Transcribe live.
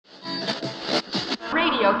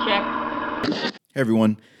Audio check. Hey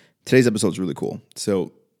everyone, today's episode is really cool.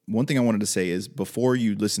 So one thing I wanted to say is before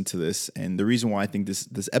you listen to this, and the reason why I think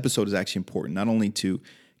this episode is actually important, not only to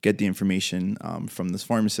get the information from this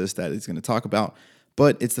pharmacist that he's going to talk about,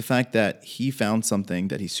 but it's the fact that he found something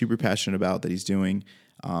that he's super passionate about that he's doing.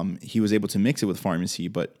 He was able to mix it with pharmacy,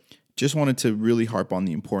 but just wanted to really harp on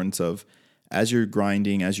the importance of as you're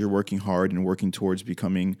grinding, as you're working hard and working towards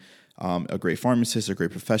becoming a great pharmacist, a great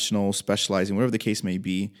professional, specializing, whatever the case may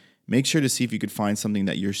be, make sure to see if you could find something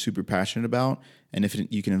that you're super passionate about. And if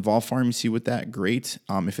you can involve pharmacy with that, great.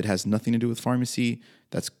 If it has nothing to do with pharmacy,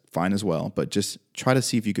 that's fine as well. But just try to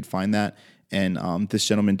see if you could find that. And this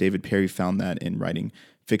gentleman, David Perry, found that in writing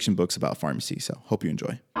fiction books about pharmacy. So hope you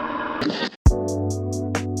enjoy.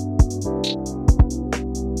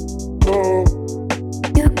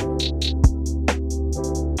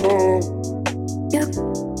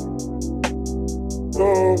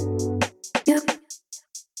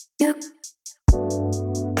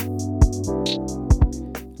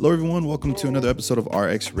 Hello, everyone. Welcome to another episode of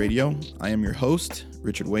RX Radio. I am your host,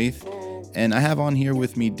 Richard Waith, and I have on here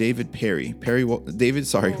with me David Perry.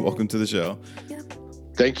 Welcome to the show.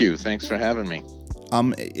 Thank you. Thanks for having me.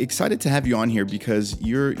 I'm excited to have you on here because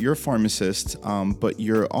you're a pharmacist, but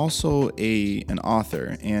you're also an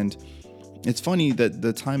author. And it's funny that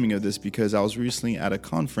the timing of this, because I was recently at a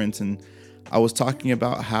conference and I was talking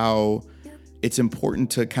about how it's important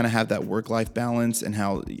to kind of have that work-life balance, and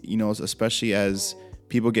how, especially as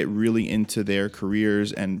people get really into their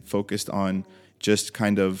careers and focused on just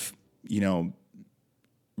kind of,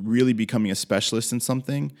 really becoming a specialist in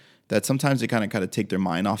something, that sometimes they kind of take their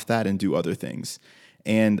mind off that and do other things.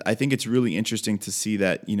 And I think it's really interesting to see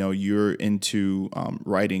that, you're into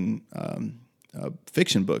writing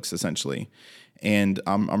fiction books, essentially. And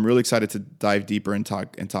I'm really excited to dive deeper and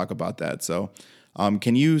talk about that. So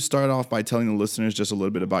can you start off by telling the listeners just a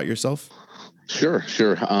little bit about yourself? Sure.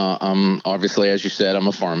 Obviously, as you said, I'm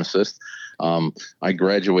a pharmacist. I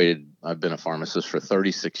graduated. I've been a pharmacist for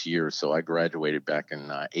 36 years, so I graduated back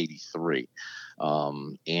in '83.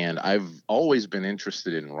 And I've always been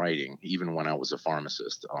interested in writing, even when I was a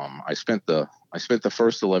pharmacist. I spent the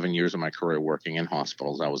first 11 years of my career working in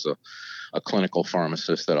hospitals. I was a clinical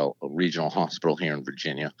pharmacist at a regional hospital here in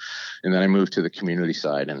Virginia, and then I moved to the community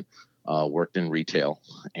side and worked in retail,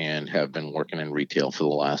 and have been working in retail for the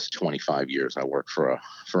last 25 years. I work for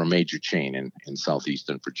a major chain in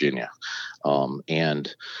southeastern Virginia.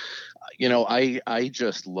 I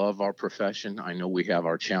just love our profession. I know we have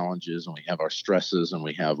our challenges and we have our stresses and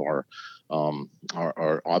we have our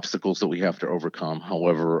obstacles that we have to overcome.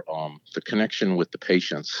 However, the connection with the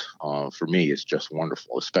patients, for me, is just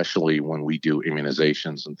wonderful, especially when we do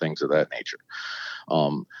immunizations and things of that nature.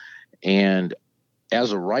 And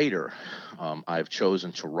as a writer, I've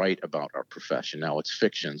chosen to write about our profession. Now, it's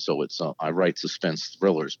fiction, so I write suspense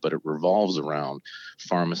thrillers, but it revolves around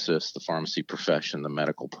pharmacists, the pharmacy profession, the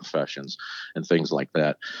medical professions, and things like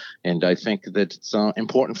that. And I think that it's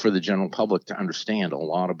important for the general public to understand a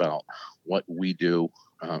lot about what we do,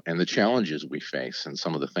 and the challenges we face and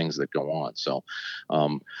some of the things that go on. So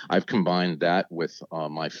I've combined that with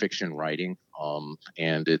my fiction writing,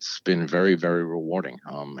 and it's been very, very rewarding.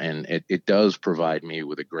 And it does provide me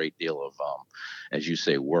with a great deal of, as you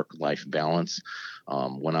say, work-life balance.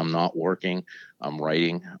 When I'm not working, I'm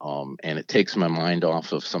writing, and it takes my mind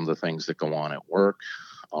off of some of the things that go on at work.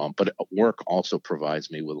 But work also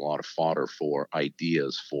provides me with a lot of fodder for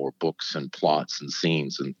ideas for books and plots and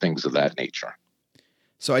scenes and things of that nature.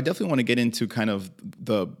 So I definitely want to get into kind of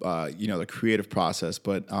the the creative process,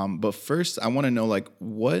 but first I want to know, like,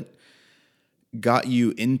 what got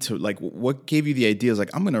you into, like, what gave you the ideas,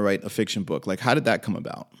 like, I'm going to write a fiction book? Like, how did that come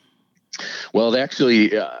about? Well, it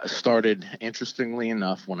actually started, interestingly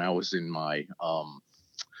enough, when I was in my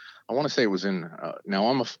I want to say it was in. Now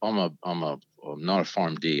I'm not a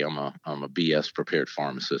PharmD. I'm a BS prepared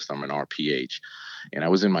pharmacist. I'm an RPH, and I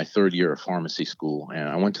was in my third year of pharmacy school, and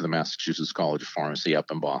I went to the Massachusetts College of Pharmacy up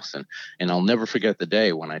in Boston. And I'll never forget the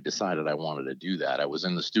day when I decided I wanted to do that. I was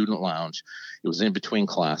in the student lounge. It was in between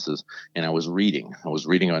classes, and I was reading.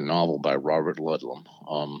 A novel by Robert Ludlum.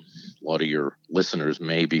 A lot of your listeners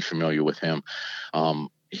may be familiar with him.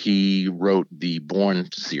 He wrote the Bourne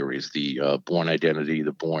series, the Bourne Identity,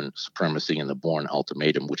 the Bourne Supremacy, and the Bourne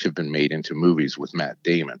Ultimatum, which have been made into movies with Matt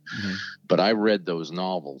Damon. Mm-hmm. But I read those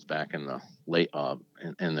novels back in the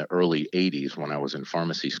in the early 80s when I was in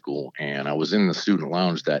pharmacy school, and I was in the student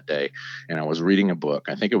lounge that day, and I was reading a book.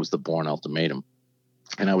 I think it was the Bourne Ultimatum.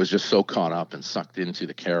 And I was just so caught up and sucked into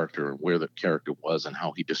the character, where the character was and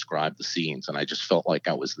how he described the scenes. And I just felt like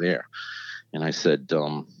I was there. And I said,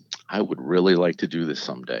 I would really like to do this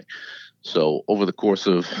someday. So over the course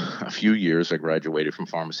of a few years, I graduated from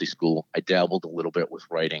pharmacy school. I dabbled a little bit with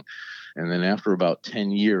writing. And then after about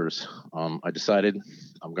 10 years, I decided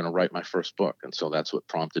I'm going to write my first book. And so that's what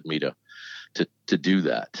prompted me to do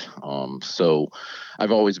that. So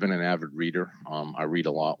I've always been an avid reader. I read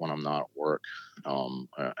a lot when I'm not at work, and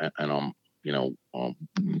I'm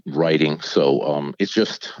writing. So it's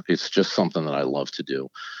just something that I love to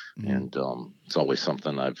do, and it's always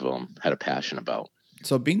something I've had a passion about.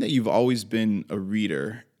 So, being that you've always been a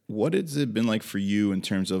reader, what has it been like for you in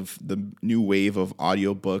terms of the new wave of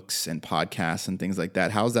audiobooks and podcasts and things like that?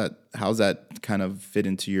 How's that kind of fit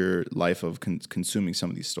into your life of consuming some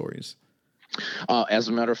of these stories? As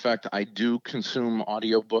a matter of fact, I do consume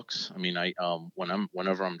audiobooks. I mean,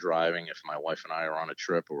 whenever I'm driving, if my wife and I are on a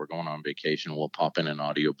trip or we're going on vacation, we'll pop in an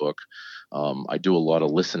audiobook. I do a lot of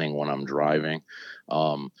listening when I'm driving.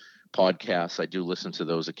 Podcasts, I do listen to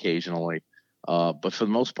those occasionally. But for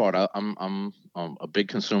the most part, I'm a big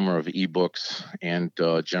consumer of ebooks and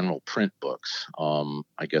general print books.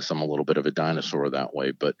 I guess I'm a little bit of a dinosaur that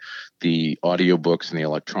way, but the audiobooks and the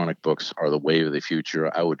electronic books are the wave of the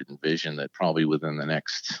future. I would envision that probably within the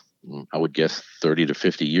next, I would guess 30 to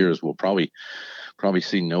 50 years, we'll probably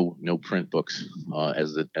see no print books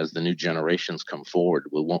as the new generations come forward.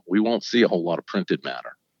 We won't see a whole lot of printed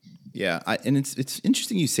matter. Yeah, and it's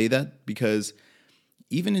interesting you say that because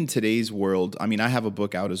even in today's world, I mean, I have a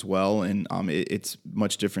book out as well, and it's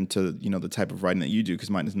much different to the type of writing that you do because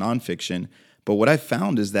mine is nonfiction. But what I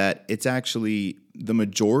found is that it's actually the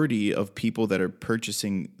majority of people that are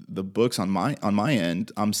purchasing the books on my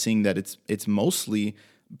end. I'm seeing that it's mostly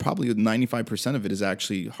probably 95% of it is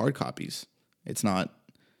actually hard copies. It's not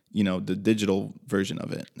the digital version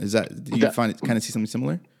of it. Do you kind of see something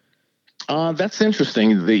similar? That's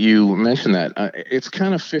interesting that you mentioned that. It's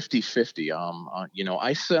kind of 50-50.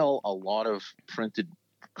 I sell a lot of printed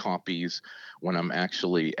copies when I'm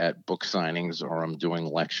actually at book signings or I'm doing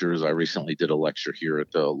lectures. I recently did a lecture here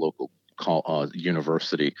at the local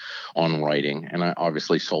university on writing, and I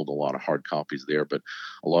obviously sold a lot of hard copies there. But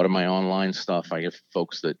a lot of my online stuff, I have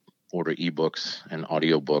folks that order ebooks and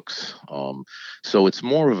audiobooks. So it's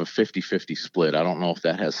more of a 50-50 split. I don't know if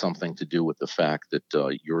that has something to do with the fact that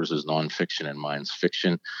yours is nonfiction and mine's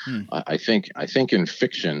fiction. I think in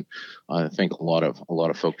fiction, I think a lot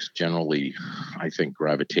of folks generally, I think,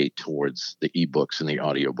 gravitate towards the ebooks and the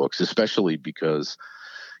audiobooks, especially because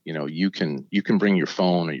you can bring your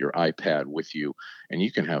phone or your iPad with you, and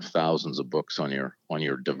you can have thousands of books on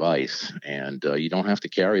your device, and you don't have to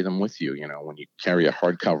carry them with you. When you carry a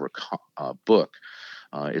hardcover book,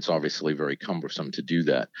 it's obviously very cumbersome to do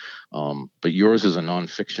that. But yours is a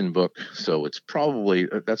nonfiction book, so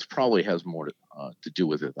that's probably has more to do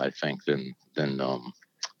with it, I think,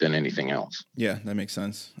 than anything else. Yeah, that makes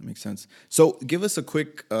sense. So, give us a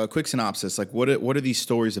quick synopsis. Like, what are these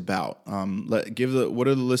stories about? What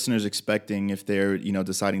are the listeners expecting if they're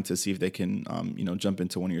deciding to see if they can jump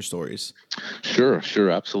into one of your stories? Sure,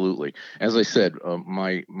 absolutely. As I said,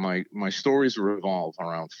 my stories revolve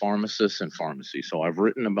around pharmacists and pharmacy. So I've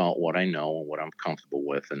written about what I know and what I'm comfortable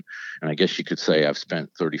with, and I guess you could say I've spent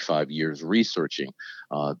 35 years researching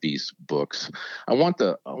these books. I want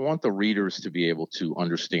the readers to be able to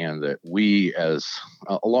understand that we, as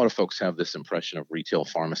a lot of folks have this impression of retail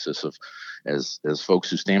pharmacists as folks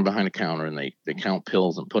who stand behind a counter and they count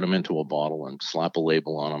pills and put them into a bottle and slap a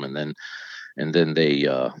label on them and then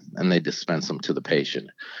they dispense them to the patient.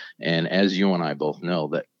 And as you and I both know,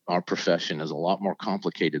 that our profession is a lot more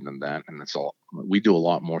complicated than that, and we do a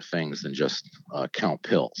lot more things than just count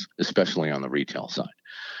pills, especially on the retail side.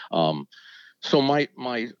 So my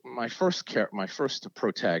first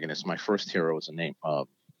protagonist, my first hero is a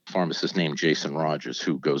pharmacist named Jason Rogers,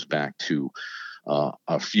 who goes back to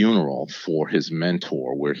a funeral for his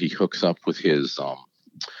mentor, where he hooks up with his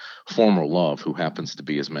former love, who happens to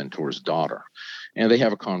be his mentor's daughter. And they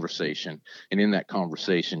have a conversation. And in that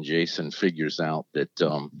conversation, Jason figures out that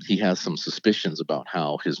he has some suspicions about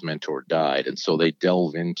how his mentor died. And so they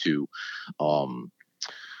delve into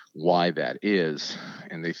why that is.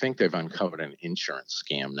 And they think they've uncovered an insurance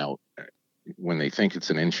scam. Now, when they think it's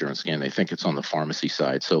an insurance scam, they think it's on the pharmacy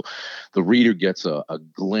side. So the reader gets a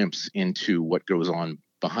glimpse into what goes on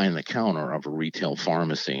behind the counter of a retail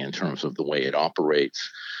pharmacy in terms of the way it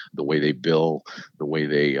operates, the way they bill, the way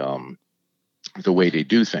they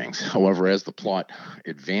do things. However, as the plot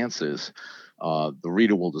advances, the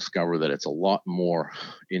reader will discover that it's a lot more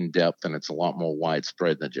in depth and it's a lot more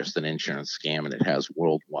widespread than just an insurance scam, and it has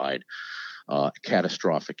worldwide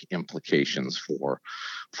catastrophic implications for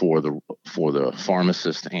the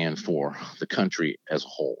pharmacist and for the country as a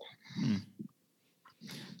whole.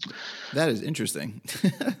 That is interesting.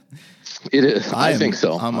 It is. I think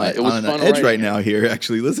so. I'm like It was on an fun edge right writing it. now here,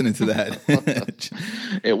 actually listening to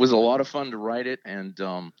that. It was a lot of fun to write it, and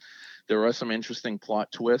there are some interesting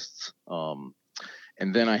plot twists.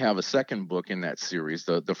 And then I have a second book in that series.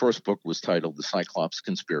 The first book was titled The Cyclops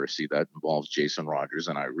Conspiracy, that involves Jason Rogers.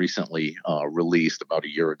 And I recently released about a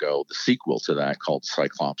year ago the sequel to that called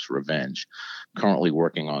Cyclops Revenge. Currently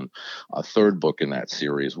working on a third book in that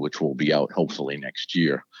series, which will be out hopefully next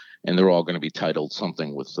year. And they're all going to be titled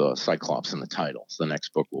something with Cyclops in the title. So the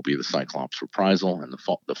next book will be The Cyclops Reprisal. And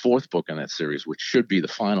the fourth book in that series, which should be the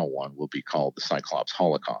final one, will be called The Cyclops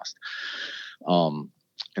Holocaust.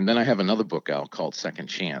 And then I have another book out called Second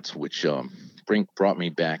Chance, which brought me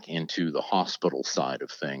back into the hospital side of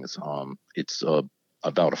things. It's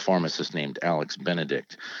about a pharmacist named Alex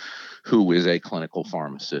Benedict, who is a clinical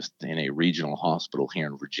pharmacist in a regional hospital here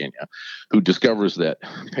in Virginia, who discovers that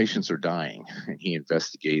patients are dying, and he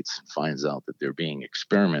investigates and finds out that they're being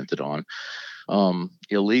experimented on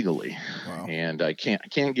illegally. Wow. And I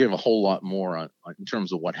can't give a whole lot more in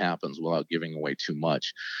terms of what happens without giving away too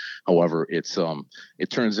much. However, it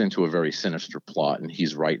turns into a very sinister plot, and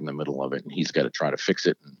he's right in the middle of it, and he's got to try to fix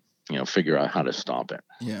it and figure out how to stop it.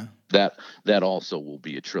 Yeah. That also will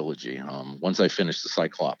be a trilogy. Once I finish the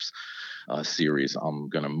Cyclops series, I'm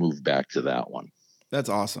going to move back to that one. That's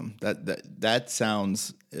awesome. That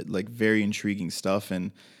sounds like very intriguing stuff,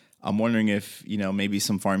 and I'm wondering if maybe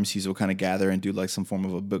some pharmacies will kind of gather and do like some form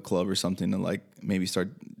of a book club or something, and like maybe start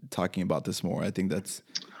talking about this more. I think that's.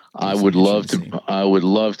 I would love to. I would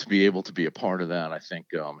love to be able to be a part of that. I think,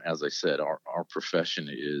 as I said, our profession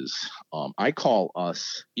is. I call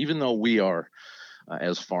us, even though we are,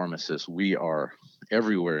 as pharmacists, we are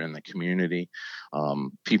everywhere in the community.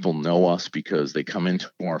 People know us because they come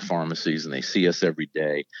into our pharmacies and they see us every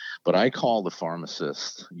day. But I call the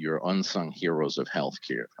pharmacists your unsung heroes of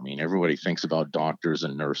healthcare. I mean, everybody thinks about doctors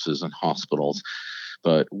and nurses and hospitals,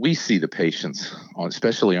 but we see the patients,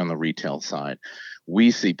 especially on the retail side.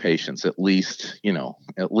 We see patients at least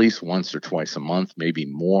once or twice a month, maybe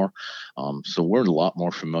more. So we're a lot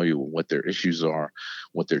more familiar with what their issues are,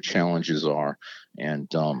 what their challenges are, and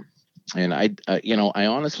I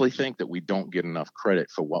honestly think that we don't get enough credit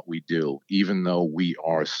for what we do, even though we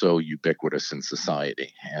are so ubiquitous in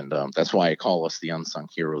society, and that's why I call us the unsung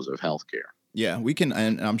heroes of healthcare. Yeah, we can,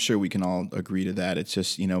 and I'm sure we can all agree to that. It's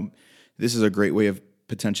just this is a great way of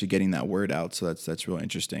potentially getting that word out. So that's really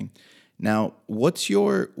interesting. Now, what's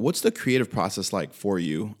the creative process like for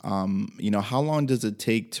you? How long does it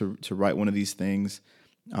take to write one of these things?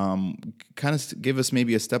 Kind of give us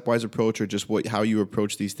maybe a stepwise approach, or just how you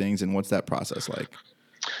approach these things, and what's that process like?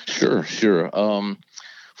 Sure.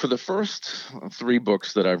 For the first three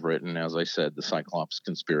books that I've written, as I said, The Cyclops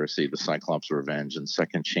Conspiracy, The Cyclops Revenge, and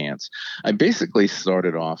Second Chance, I basically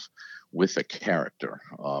started off with a character.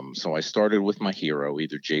 So I started with my hero,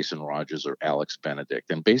 either Jason Rogers or Alex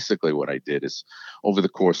Benedict. And basically what I did is, over the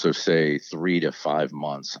course of, say, 3 to 5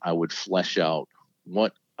 months, I would flesh out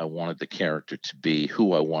what I wanted the character to be,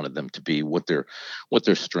 who I wanted them to be, what their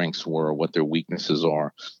strengths were, what their weaknesses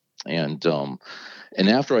are. And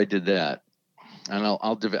after I did that, and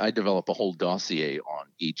I develop a whole dossier on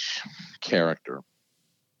each character.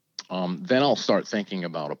 Then I'll start thinking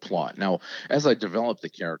about a plot. Now, as I develop the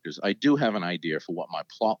characters, I do have an idea for what my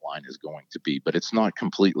plot line is going to be, but it's not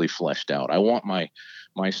completely fleshed out. I want my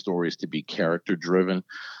stories to be character driven.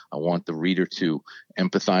 I want the reader to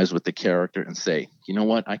empathize with the character and say, you know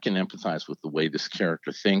what, I can empathize with the way this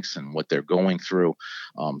character thinks and what they're going through.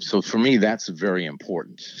 So for me, that's very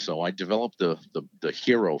important. So I develop the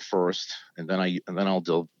hero first, and then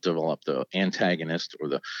I'll develop the antagonist or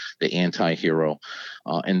the anti-hero,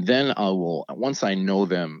 and then I will, once I know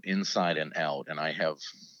them inside and out, and I have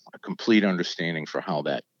a complete understanding for how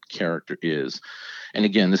that character is. And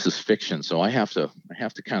again, this is fiction, so I have to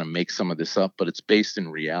kind of make some of this up, but it's based in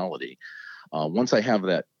reality. Once I have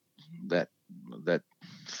that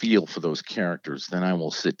feel for those characters, then I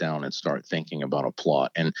will sit down and start thinking about a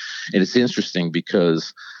plot. And it's interesting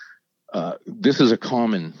because this is a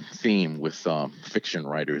common theme with fiction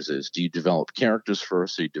writers: is, do you develop characters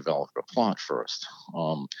first, or you develop a plot first?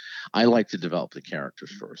 I like to develop the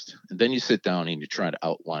characters first, and then you sit down and you try to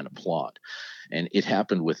outline a plot. And it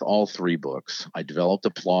happened with all three books. I developed a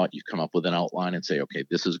plot, you come up with an outline and say, okay,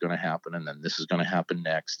 this is going to happen, and then this is going to happen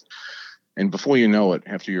next. And before you know it,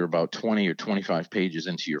 after you're about 20 or 25 pages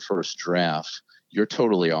into your first draft, you're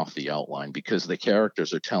totally off the outline, because the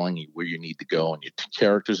characters are telling you where you need to go, and your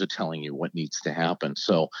characters are telling you what needs to happen.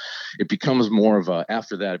 So it becomes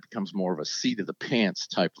after that, it becomes more of a seat of the pants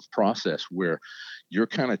type of process, where you're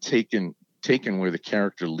kind of taking taken where the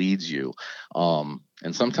character leads you.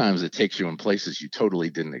 And sometimes it takes you in places you totally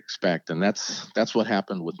didn't expect. And that's what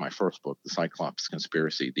happened with my first book, The Cyclops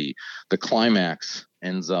Conspiracy. The climax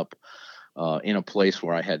ends up in a place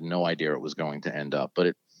where I had no idea it was going to end up,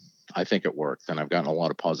 but I think it worked, and I've gotten a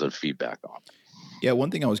lot of positive feedback on it. Yeah,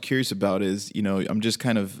 one thing I was curious about is, I'm just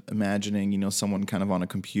kind of imagining, someone kind of on a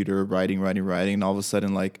computer writing, and all of a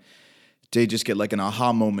sudden, like, they just get like an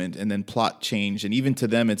aha moment and then plot change. And even to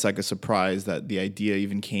them, it's like a surprise that the idea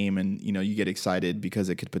even came, and, you get excited because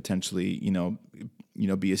it could potentially,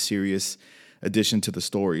 be a serious addition to the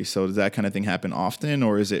story. So does that kind of thing happen often,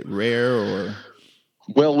 or is it rare, or?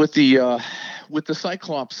 Well, with the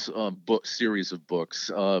Cyclops book series of books,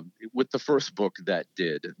 with the first book that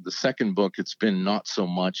did. The second book, it's been not so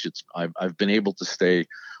much. I've been able to stay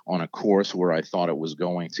on a course where I thought it was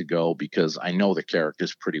going to go because I know the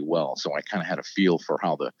characters pretty well, so I kind of had a feel for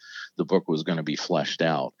how the book was going to be fleshed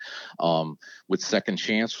out. With Second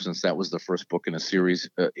Chance, since that was the first book in a series,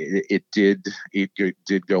 it did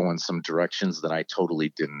go in some directions that I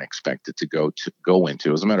totally didn't expect it to go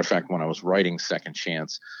into. As a matter of fact, when I was writing Second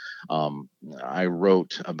Chance, I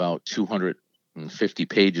wrote about 250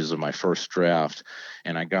 pages of my first draft,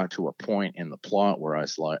 and I got to a point in the plot where I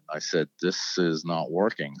said, this is not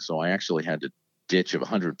working. So I actually had to ditch of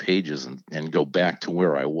 100 pages and go back to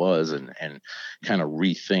where I was and kind of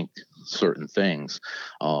rethink certain things.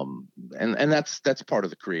 And that's part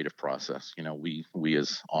of the creative process. We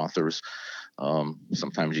as authors,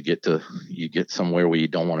 sometimes you get somewhere where you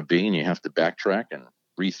don't want to be and you have to backtrack and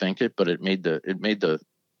rethink it, but it made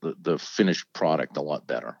the finished product a lot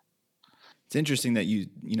better. It's interesting that you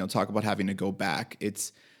talk about having to go back.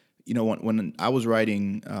 It's, when I was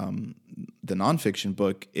writing the nonfiction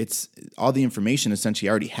book, it's all the information essentially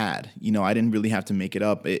I already had. I didn't really have to make it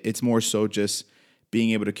up. It's more so just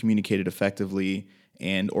being able to communicate it effectively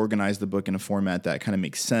and organize the book in a format that kind of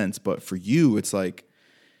makes sense. But for you, it's like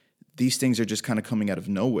these things are just kind of coming out of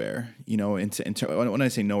nowhere. When I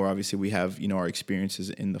say nowhere, obviously we have our experiences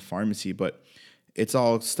in the pharmacy, but it's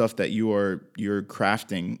all stuff that you're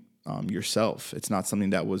crafting yourself. It's not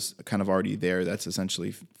something that was kind of already there. That's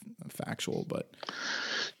essentially factual, but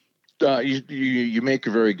you make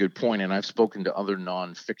a very good point, and I've spoken to other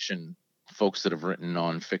nonfiction folks that have written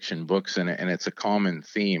nonfiction books, and it's a common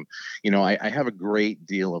theme. I have a great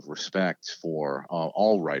deal of respect for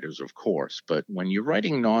all writers, of course, but when you're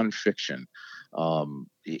writing nonfiction,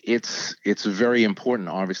 it's very important,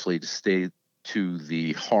 obviously, to stay to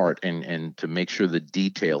the heart and to make sure the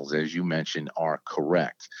details, as you mentioned, are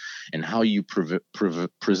correct. And how you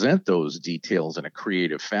present those details in a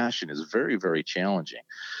creative fashion is very, very challenging.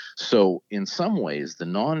 So in some ways,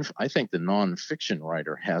 I think the nonfiction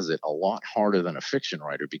writer has it a lot harder than a fiction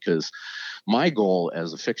writer, because my goal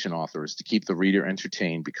as a fiction author is to keep the reader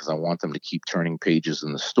entertained because I want them to keep turning pages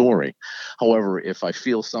in the story. However, if I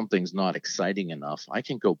feel something's not exciting enough, I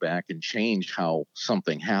can go back and change how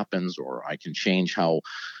something happens, or I can change how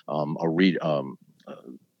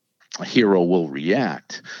a hero will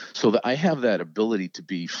react, so that I have that ability to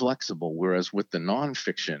be flexible. Whereas with the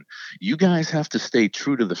nonfiction, you guys have to stay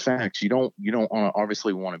true to the facts. You don't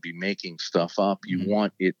obviously want to be making stuff up. You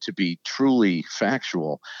want it to be truly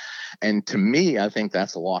factual. And to me, I think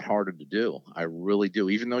that's a lot harder to do. I really do.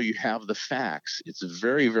 Even though you have the facts, it's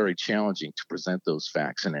very, very challenging to present those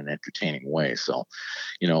facts in an entertaining way. So,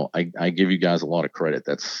 I give you guys a lot of credit.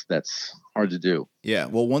 That's hard to do. Yeah.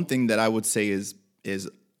 Well, one thing that I would say is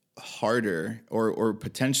harder or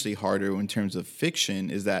potentially harder in terms of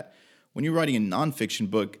fiction is that when you're writing a nonfiction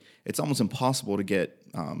book, it's almost impossible to get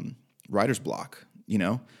writer's block.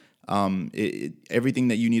 Everything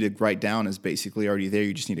that you need to write down is basically already there.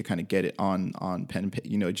 You just need to kind of get it on pen and paper.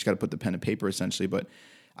 You just got to put the pen and paper essentially. But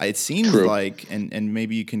it seems True. like, and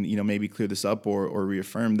maybe you can maybe clear this up or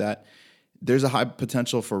reaffirm that there's a high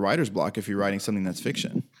potential for writer's block if you're writing something that's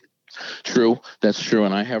fiction. True, that's true,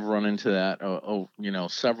 and I have run into that,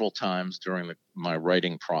 several times during my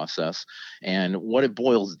writing process. And what it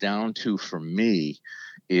boils down to for me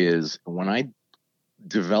is when I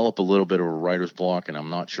develop a little bit of a writer's block, and I'm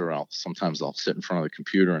not sure, sometimes I'll sit in front of the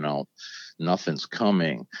computer and nothing's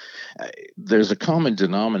coming. There's a common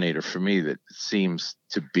denominator for me that seems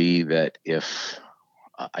to be that if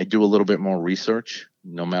I do a little bit more research,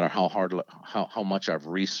 no matter how much I've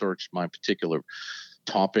researched my particular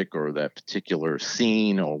topic or that particular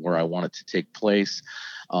scene or where I want it to take place.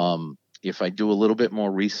 If I do a little bit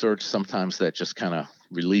more research, sometimes that just kind of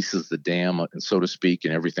releases the dam, so to speak,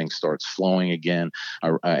 and everything starts flowing again.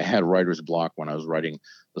 I had writer's block when I was writing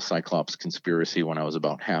the Cyclops Conspiracy when I was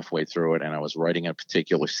about halfway through it, and I was writing a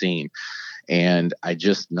particular scene. and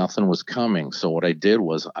nothing was coming. So what I did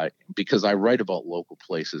was because I write about local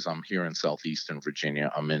places. I'm here in southeastern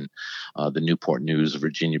Virginia. I'm in the Newport News,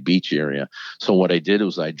 Virginia Beach area. So what I did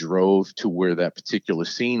was I drove to where that particular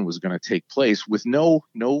scene was going to take place with no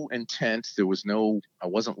intent. I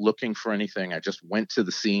wasn't looking for anything. I just went to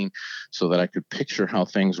the scene so that I could picture how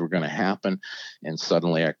things were going to happen, and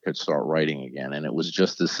suddenly I could start writing again. And it was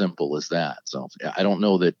just as simple as that. So I don't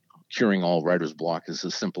know that curing all writer's block is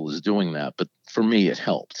as simple as doing that, but for me it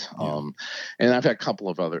helped. Yeah. And I've had a couple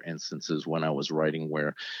of other instances when I was writing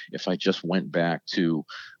where if I just went back to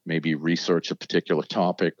maybe research a particular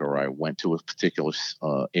topic, or I went to a particular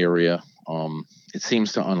area, it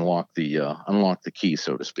seems to unlock the key,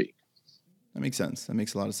 so to speak. That makes sense. That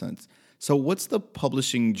makes a lot of sense. So what's the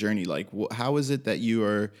publishing journey like? How is it that you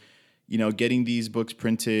are, getting these books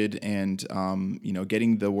printed and,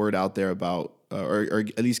 getting the word out there about, or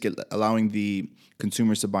at least allowing the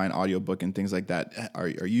consumers to buy an audiobook and things like that? Are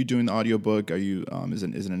you doing the audiobook? Are you, is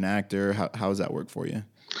it an actor? How does that work for you?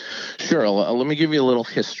 Sure. Let me give you a little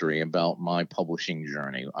history about my publishing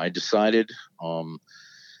journey. I decided,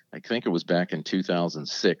 I think it was back in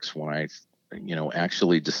 2006 when I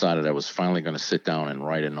actually decided I was finally going to sit down and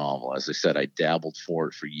write a novel. As I said, I dabbled for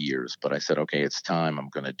it for years, but I said, okay, it's time. I'm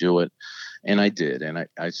going to do it. And I did. And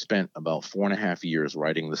I spent about 4.5 years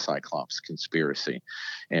writing The Cyclops Conspiracy.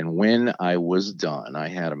 And when I was done, I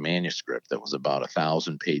had a manuscript that was about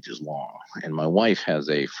 1,000 pages long. And my wife has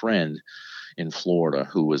a friend in Florida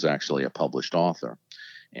who was actually a published author.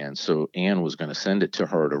 And so Anne was going to send it to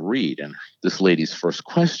her to read. And this lady's first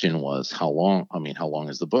question was, how long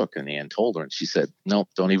is the book? And Anne told her, and she said, no,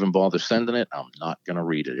 don't even bother sending it. I'm not going to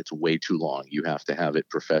read it. It's way too long. You have to have it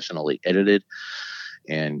professionally edited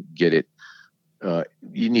and get it.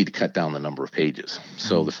 You need to cut down the number of pages.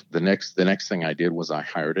 So the next thing I did was I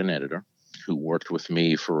hired an editor who worked with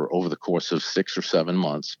me for over the course of 6 or 7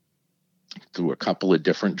 months through a couple of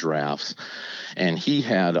different drafts. And he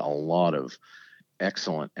had a lot of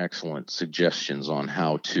excellent suggestions on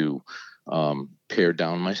how to pare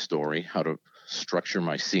down my story, how to structure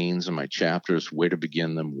my scenes and my chapters, where to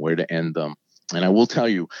begin them, where to end them. And I will tell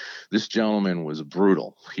you, this gentleman was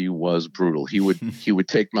brutal. He was brutal. He would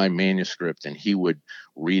take my manuscript and he would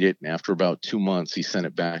read it. And after about 2 months, he sent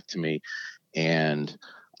it back to me. And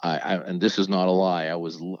and this is not a lie, I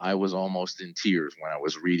was almost in tears when I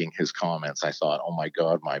was reading his comments. I thought, oh my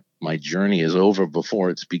God, my journey is over before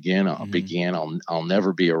it's began. I'll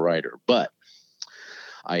never be a writer. But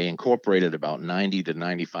I incorporated about 90 to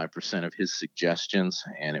 95% of his suggestions,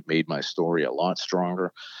 and it made my story a lot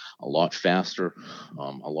stronger, a lot faster,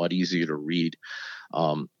 a lot easier to read.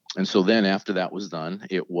 And so then after that was done,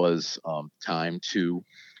 it was time to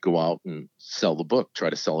go out and sell the book, try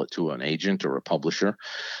to sell it to an agent or a publisher.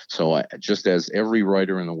 So just as every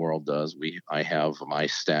writer in the world does, I have my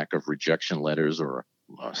stack of rejection letters or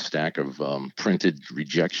a stack of printed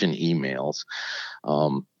rejection emails.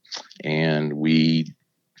 And we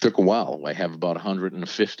took a while. I have about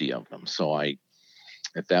 150 of them. So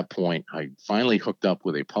at that point, I finally hooked up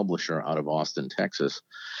with a publisher out of Austin, Texas,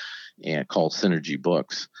 and called Synergy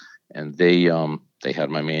Books. And they had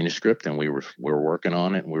my manuscript, and we were working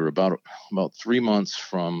on it. And we were about 3 months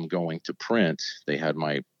from going to print. They had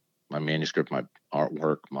my manuscript, my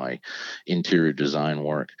artwork, my interior design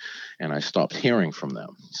work, and I stopped hearing from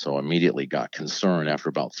them. So I immediately got concerned. After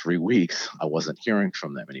about 3 weeks, I wasn't hearing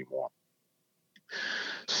from them anymore.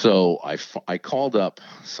 So I called up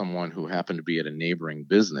someone who happened to be at a neighboring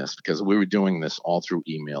business, because we were doing this all through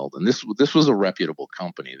email. And this was a reputable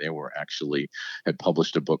company. They were actually had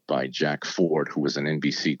published a book by Jack Ford, who was an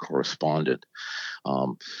NBC correspondent.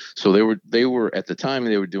 So they were at the time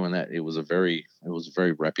they were doing that. It was a very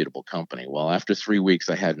reputable company. Well, after 3 weeks,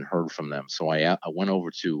 I hadn't heard from them. So I went over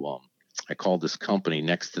to I called this company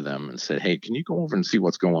next to them and said, hey, can you go over and see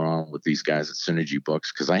what's going on with these guys at Synergy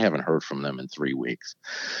Books? Because I haven't heard from them in 3 weeks.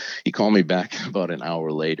 He called me back about an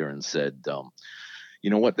hour later and said, you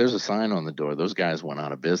know what? There's a sign on the door. Those guys went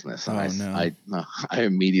out of business. And I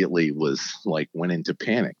immediately went into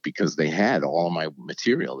panic, because they had all my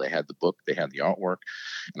material. They had the book, they had the artwork,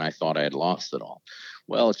 and I thought I had lost it all.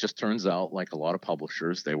 Well, it just turns out, like a lot of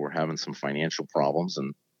publishers, they were having some financial problems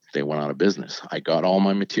and they went out of business. I got all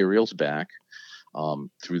my materials back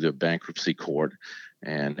through the bankruptcy court.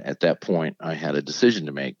 And at that point, I had a decision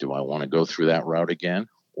to make. Do I want to go through that route again?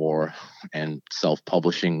 And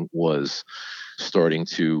self-publishing was starting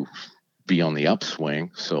to be on the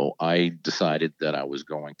upswing. So I decided that I was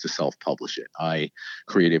going to self-publish it. I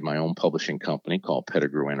created my own publishing company called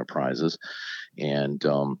Pettigrew Enterprises. And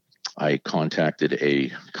I contacted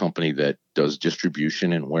a company that does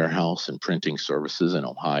distribution and warehouse and printing services in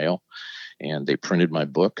Ohio. and they printed my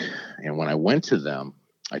book. And when I went to them,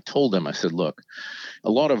 I told them, I said, look, a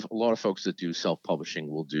lot of folks that do self-publishing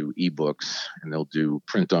will do ebooks and they'll do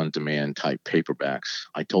print-on-demand type paperbacks.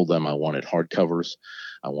 I told them I wanted hardcovers,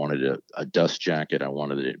 I wanted a dust jacket, I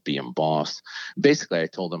wanted it to be embossed. Basically, I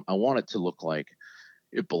told them I want it to look like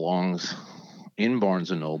it belongs in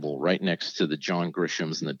Barnes & Noble, right next to the John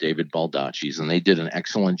Grishams and the David Baldaccis, and they did an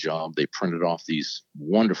excellent job. They printed off these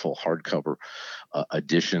wonderful hardcover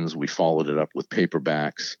editions. We followed it up with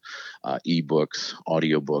paperbacks, ebooks,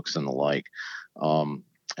 audiobooks, and the like.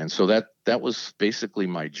 And so that was basically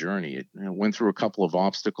my journey. It went through a couple of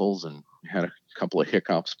obstacles and had a couple of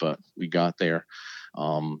hiccups, but we got there.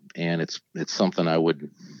 And it's something I would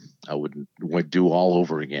do all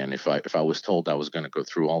over again. If I was told I was going to go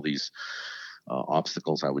through all these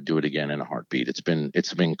obstacles, I would do it again in a heartbeat. It's been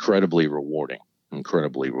incredibly rewarding.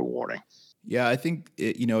 Yeah, I think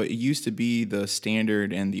it used to be the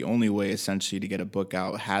standard and the only way essentially to get a book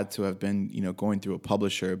out had to have been, going through a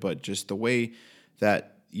publisher, but just the way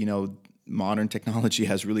that, modern technology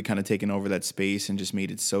has really kind of taken over that space and just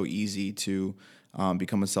made it so easy to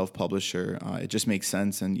become a self-publisher. It just makes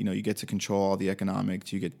sense. And, you get to control all the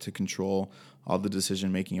economics, you get to control all the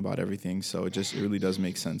decision-making about everything. So it really does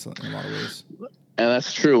make sense in a lot of ways. And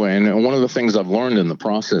that's true. And one of the things I've learned in the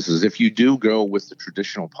process is if you do go with the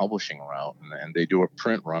traditional publishing route and they do a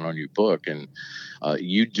print run on your book, and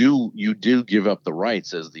you do give up the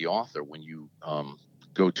rights as the author when you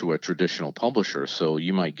go to a traditional publisher. So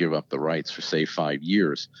you might give up the rights for, say, 5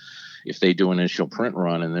 years. If they do an initial print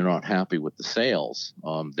run and they're not happy with the sales,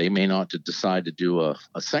 they may not decide to do a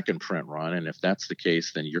second print run. And if that's the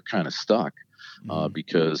case, then you're kind of stuck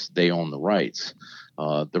because they own the rights.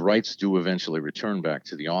 The rights do eventually return back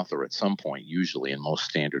to the author at some point, usually in most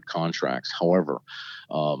standard contracts. However,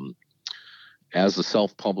 as a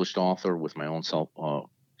self-published author with my own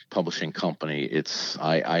publishing company,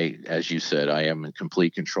 I as you said, I am in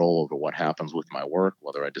complete control over what happens with my work,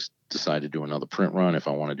 whether I just decide to do another print run, if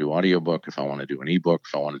I want to do audiobook, if I want to do an ebook,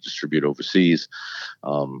 if I want to distribute overseas.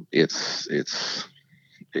 It's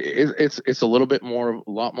a a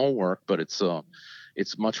lot more work, but it's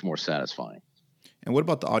much more satisfying. And what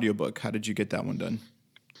about the audiobook? How did you get that one done?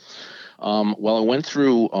 Well, I went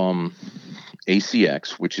through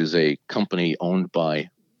ACX, which is a company owned by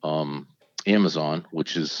Amazon,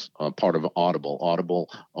 which is part of Audible. Audible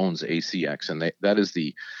owns ACX, and that is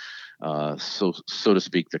the so to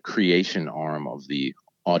speak, the creation arm of the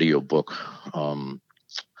audiobook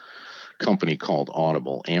company called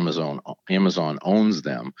Audible. Amazon owns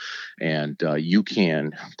them, and you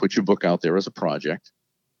can put your book out there as a project,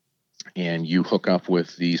 and you hook up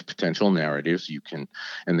with these potential narrators.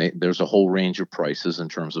 There's a whole range of prices in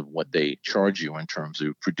terms of what they charge you in terms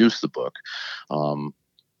of produce the book.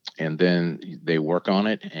 And then they work on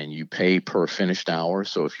it and you pay per finished hour.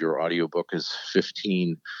 So if your audiobook is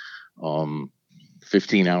 15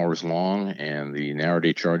 hours long and the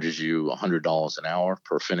narrator charges you $100 an hour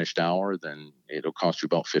per finished hour, then it'll cost you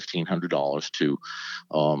about $1,500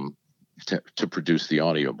 to produce the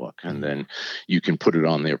audiobook. And then you can put it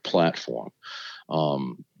on their platform.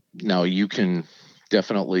 Now you can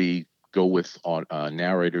definitely go with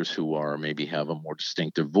narrators who maybe have a more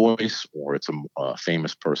distinctive voice, or it's a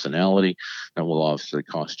famous personality. That will obviously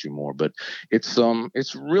cost you more, but it's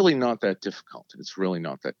really not that difficult.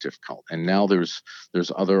 And now there's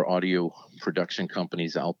other audio production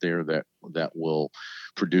companies out there that will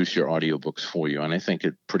produce your audiobooks for you, and I think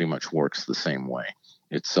it pretty much works the same way.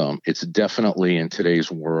 It's definitely in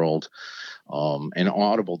today's world. And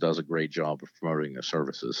Audible does a great job of promoting their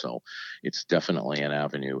services. So it's definitely an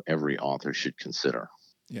avenue every author should consider.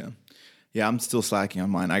 Yeah. I'm still slacking on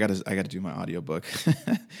mine. I gotta do my audiobook.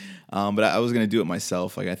 But I was gonna do it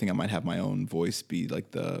myself. Like, I think I might have my own voice be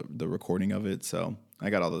like the recording of it. So I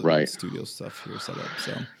got all the studio stuff here set up.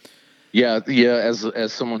 So yeah.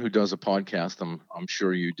 As someone who does a podcast, I'm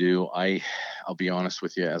sure you do. I'll be honest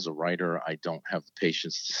with you. As a writer, I don't have the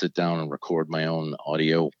patience to sit down and record my own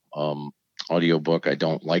audiobook. I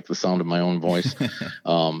don't like the sound of my own voice,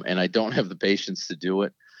 and I don't have the patience to do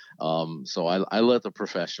it. So I let the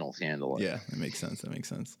professionals handle it. Yeah, that makes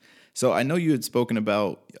sense. So I know you had spoken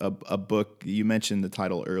about a book. You mentioned the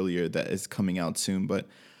title earlier that is coming out soon, but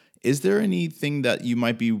is there anything that you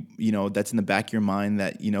might be, that's in the back of your mind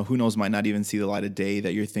that, who knows, might not even see the light of day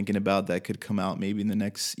that you're thinking about that could come out maybe in the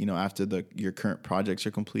next, after your current projects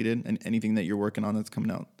are completed, and anything that you're working on that's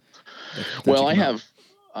coming out? Well, I have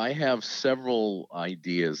I have several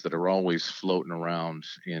ideas that are always floating around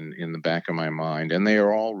in the back of my mind, and they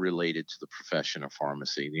are all related to the profession of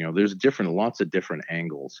pharmacy. There's lots of different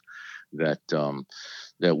angles that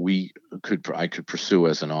that I could pursue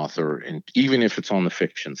as an author, and even if it's on the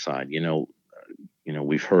fiction side.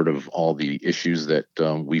 We've heard of all the issues that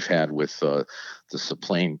we've had with the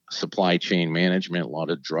supply chain management, a lot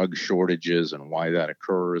of drug shortages, and why that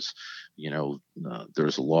occurs.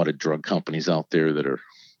 There's a lot of drug companies out there that are,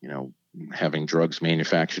 having drugs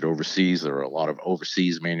manufactured overseas. There are a lot of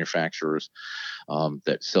overseas manufacturers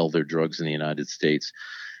that sell their drugs in the United States.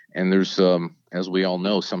 And there's, as we all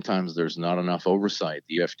know, sometimes there's not enough oversight.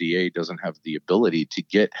 The FDA doesn't have the ability to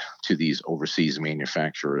get to these overseas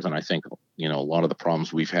manufacturers. And I think, a lot of the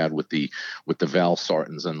problems we've had with the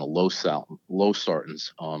valsartans and the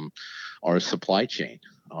losartans are supply chain.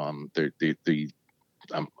 The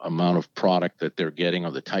amount of product that they're getting,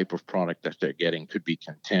 or the type of product that they're getting, could be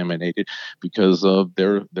contaminated because of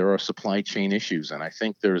there are supply chain issues. And I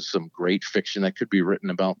think there's some great fiction that could be written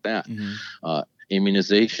about that.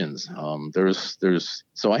 Immunizations.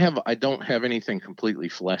 So I don't have anything completely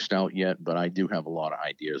fleshed out yet, but I do have a lot of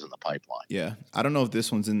ideas in the pipeline. Yeah. I don't know if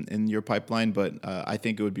this one's in your pipeline, but I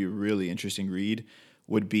think it would be a really interesting read.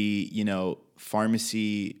 Would be,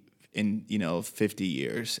 pharmacy in 50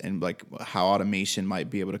 years, and like how automation might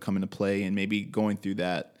be able to come into play, and maybe going through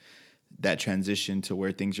that transition to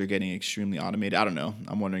where things are getting extremely automated. I don't know.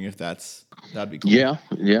 I'm wondering if that'd be cool. Yeah,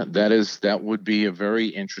 that would be a very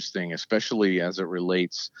interesting, especially as it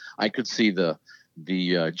relates. I could see the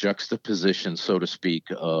juxtaposition, so to speak,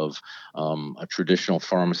 of a traditional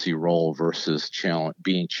pharmacy role versus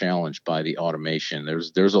being challenged by the automation.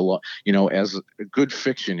 There's a lot, as good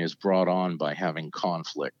fiction is brought on by having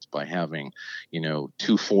conflict, by having,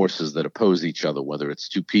 two forces that oppose each other, whether it's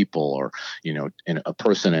two people or, a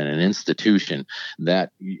person and an institution.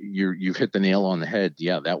 That you've hit the nail on the head.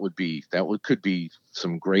 Yeah, could be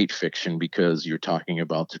some great fiction, because you're talking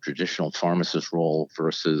about the traditional pharmacist role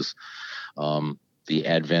versus the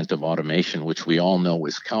advent of automation, which we all know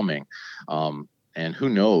is coming. And who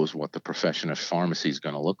knows what the profession of pharmacy is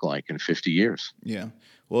going to look like in 50 years. Yeah.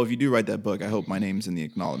 Well, if you do write that book, I hope my name's in the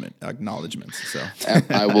acknowledgments. So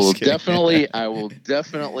I will definitely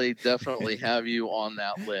have you on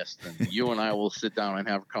that list, and you and I will sit down and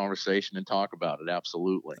have a conversation and talk about it.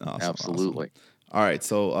 Absolutely. Awesome, Absolutely. Awesome. All right.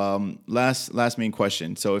 So last main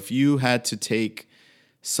question. So if you had to take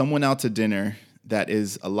someone out to dinner that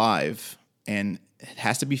is alive and it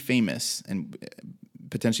has to be famous and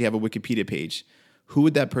potentially have a Wikipedia page, who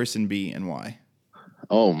would that person be and why?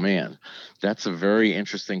 Oh man, that's a very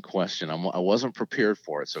interesting question. I wasn't prepared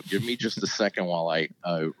for it, so give me just a second while I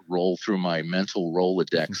roll through my mental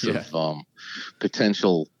Rolodex of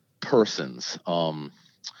potential persons. And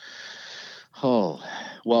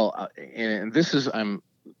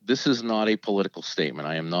this is not a political statement.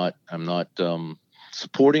 I'm not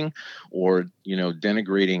supporting or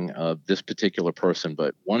denigrating this particular person,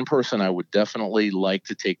 but one person I would definitely like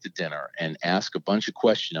to take to dinner and ask a bunch of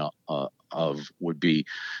questions of would be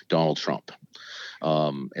Donald Trump.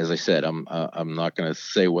 As I said, I'm not going to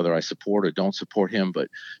say whether I support or don't support him, but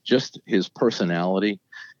just his personality,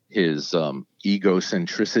 his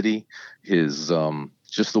egocentricity, his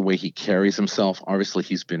just the way he carries himself. Obviously,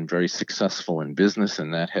 he's been very successful in business,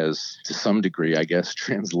 and that has, to some degree, I guess,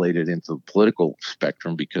 translated into the political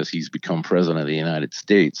spectrum because he's become president of the United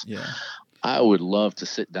States. Yeah. I would love to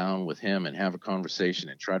sit down with him and have a conversation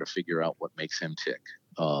and try to figure out what makes him tick.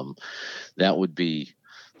 That would be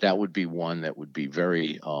one that would be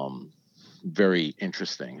very very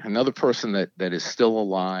interesting. Another person that is still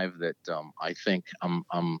alive that I think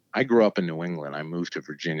I grew up in New England. I moved to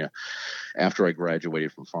Virginia after I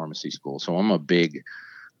graduated from pharmacy school. So I'm a big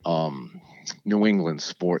New England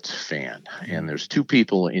sports fan. And there's two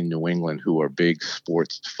people in New England who are big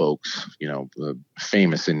sports folks,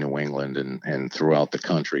 famous in New England and throughout the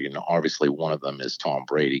country. And obviously one of them is Tom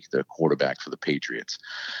Brady, the quarterback for the Patriots.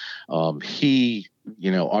 He,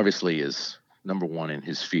 obviously is number one in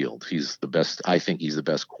his field. He's the best. I think he's the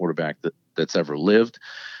best quarterback that's ever lived.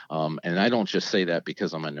 And I don't just say that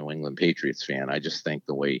because I'm a New England Patriots fan. I just think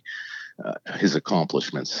the way his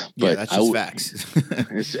accomplishments. Yeah, that's just facts.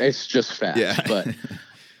 it's just facts. Yeah. But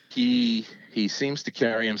he seems to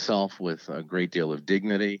carry himself with a great deal of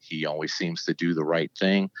dignity. He always seems to do the right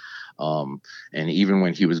thing. And even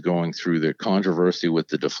when he was going through the controversy with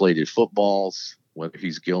the deflated footballs, whether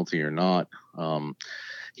he's guilty or not,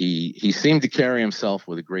 He seemed to carry himself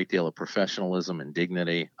with a great deal of professionalism and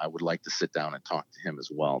dignity. I would like to sit down and talk to him as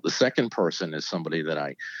well. The second person is somebody that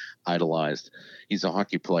I idolized. He's a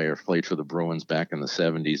hockey player, played for the Bruins back in the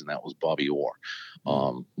 70s, and that was Bobby Orr.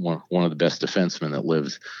 One of the best defensemen that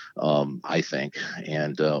lives, I think,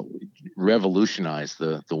 and revolutionized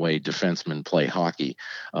the way defensemen play hockey,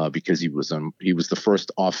 because he was the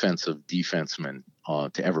first offensive defenseman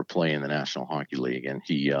to ever play in the National Hockey League, and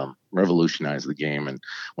he revolutionized the game. And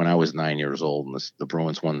when I was 9 years old and the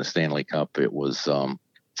Bruins won the Stanley Cup, it was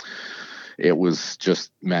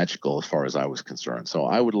just magical as far as I was concerned. So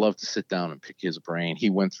I would love to sit down and pick his brain. He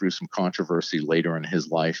went through some controversy later in his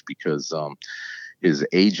life because his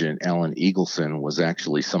agent, Alan Eagleson, was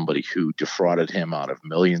actually somebody who defrauded him out of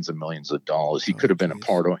millions and millions of dollars. He could have been a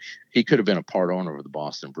part owner of the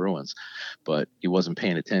Boston Bruins, but he wasn't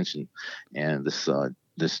paying attention. And this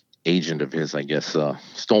agent of his, I guess,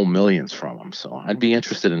 stole millions from him. So I'd be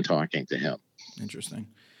interested in talking to him. Interesting.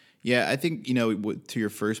 Yeah, I think, to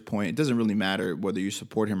your first point, it doesn't really matter whether you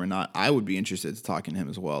support him or not. I would be interested to talking to him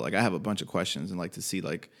as well. Like, I have a bunch of questions and like to see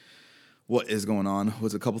like what is going on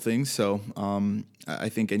with a couple things. So I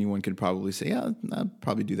think anyone could probably say, yeah, I'd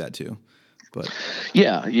probably do that too. But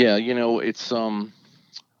yeah, it's I'm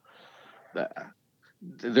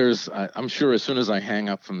sure as soon as I hang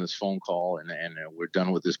up from this phone call and we're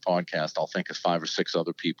done with this podcast, I'll think of 5 or 6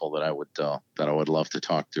 other people that I would love to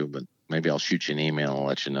talk to. But maybe I'll shoot you an email and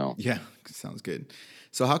let you know. Yeah, sounds good.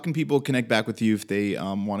 So how can people connect back with you if they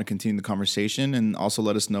want to continue the conversation, and also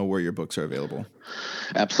let us know where your books are available?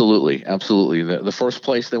 Absolutely. The first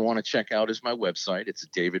place they want to check out is my website. It's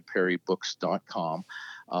davidperrybooks.com.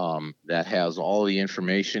 That has all the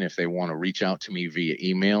information. If they want to reach out to me via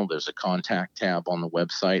email, there's a contact tab on the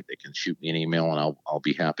website. They can shoot me an email and I'll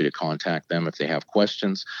be happy to contact them if they have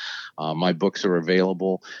questions. My books are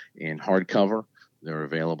available in hardcover. They're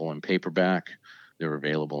available in paperback. They're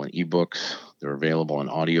available in ebooks. They're available in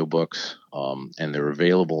audiobooks, and they're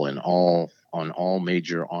available on all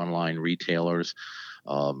major online retailers,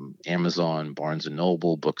 Amazon, Barnes and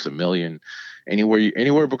Noble, Books A Million,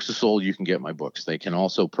 anywhere books are sold, you can get my books. They can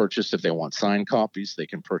also purchase, if they want signed copies, they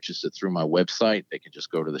can purchase it through my website. They can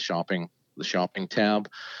just go to the shopping tab,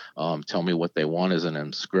 tell me what they want as an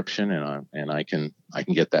inscription, and I can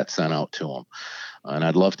get that sent out to them. And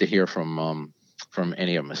I'd love to hear from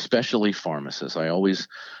any of them, especially pharmacists. I always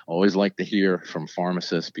like to hear from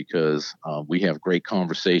pharmacists because we have great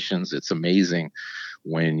conversations. It's amazing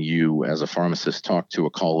when you, as a pharmacist, talk to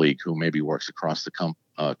a colleague who maybe works across the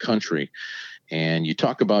country, and you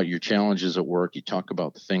talk about your challenges at work. You talk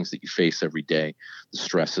about the things that you face every day, the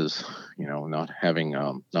stresses, not having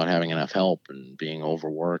enough help and being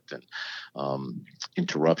overworked and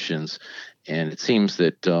interruptions. And it seems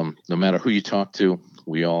that no matter who you talk to,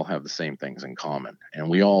 we all have the same things in common, and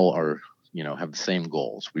we all are, have the same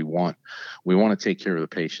goals. We want to take care of the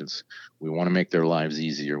patients. We want to make their lives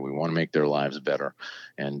easier. We want to make their lives better.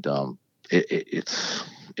 And I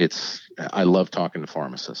love talking to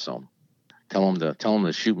pharmacists. So tell them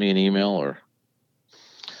to shoot me an email or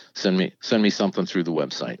send me something through the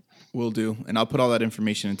website. Will do. And I'll put all that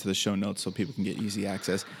information into the show notes so people can get easy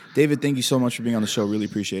access. David, thank you so much for being on the show. Really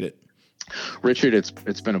appreciate it. Richard,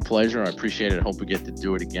 it's been a pleasure. I appreciate it. I hope we get to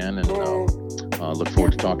do it again, and look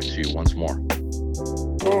forward to talking to you once more.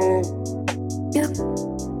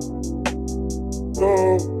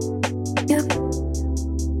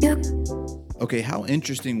 Okay, how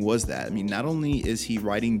interesting was that? I mean, not only is he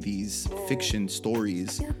writing these fiction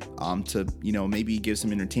stories to, maybe give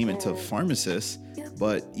some entertainment to pharmacists,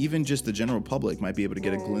 but even just the general public might be able to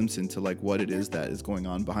get a glimpse into like what it is that is going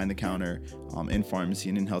on behind the counter in pharmacy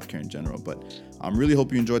and in healthcare in general. But I really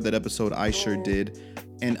hope you enjoyed that episode. I sure did.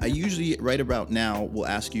 And I usually right about now will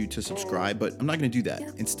ask you to subscribe, but I'm not going to do that.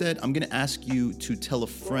 Instead, I'm going to ask you to tell a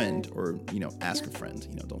friend or, ask a friend,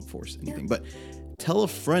 don't force anything, but tell a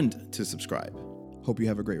friend to subscribe. Hope you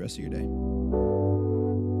have a great rest of your day.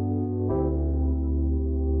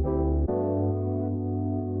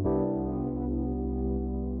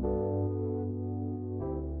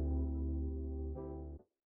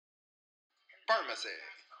 Pharmacy.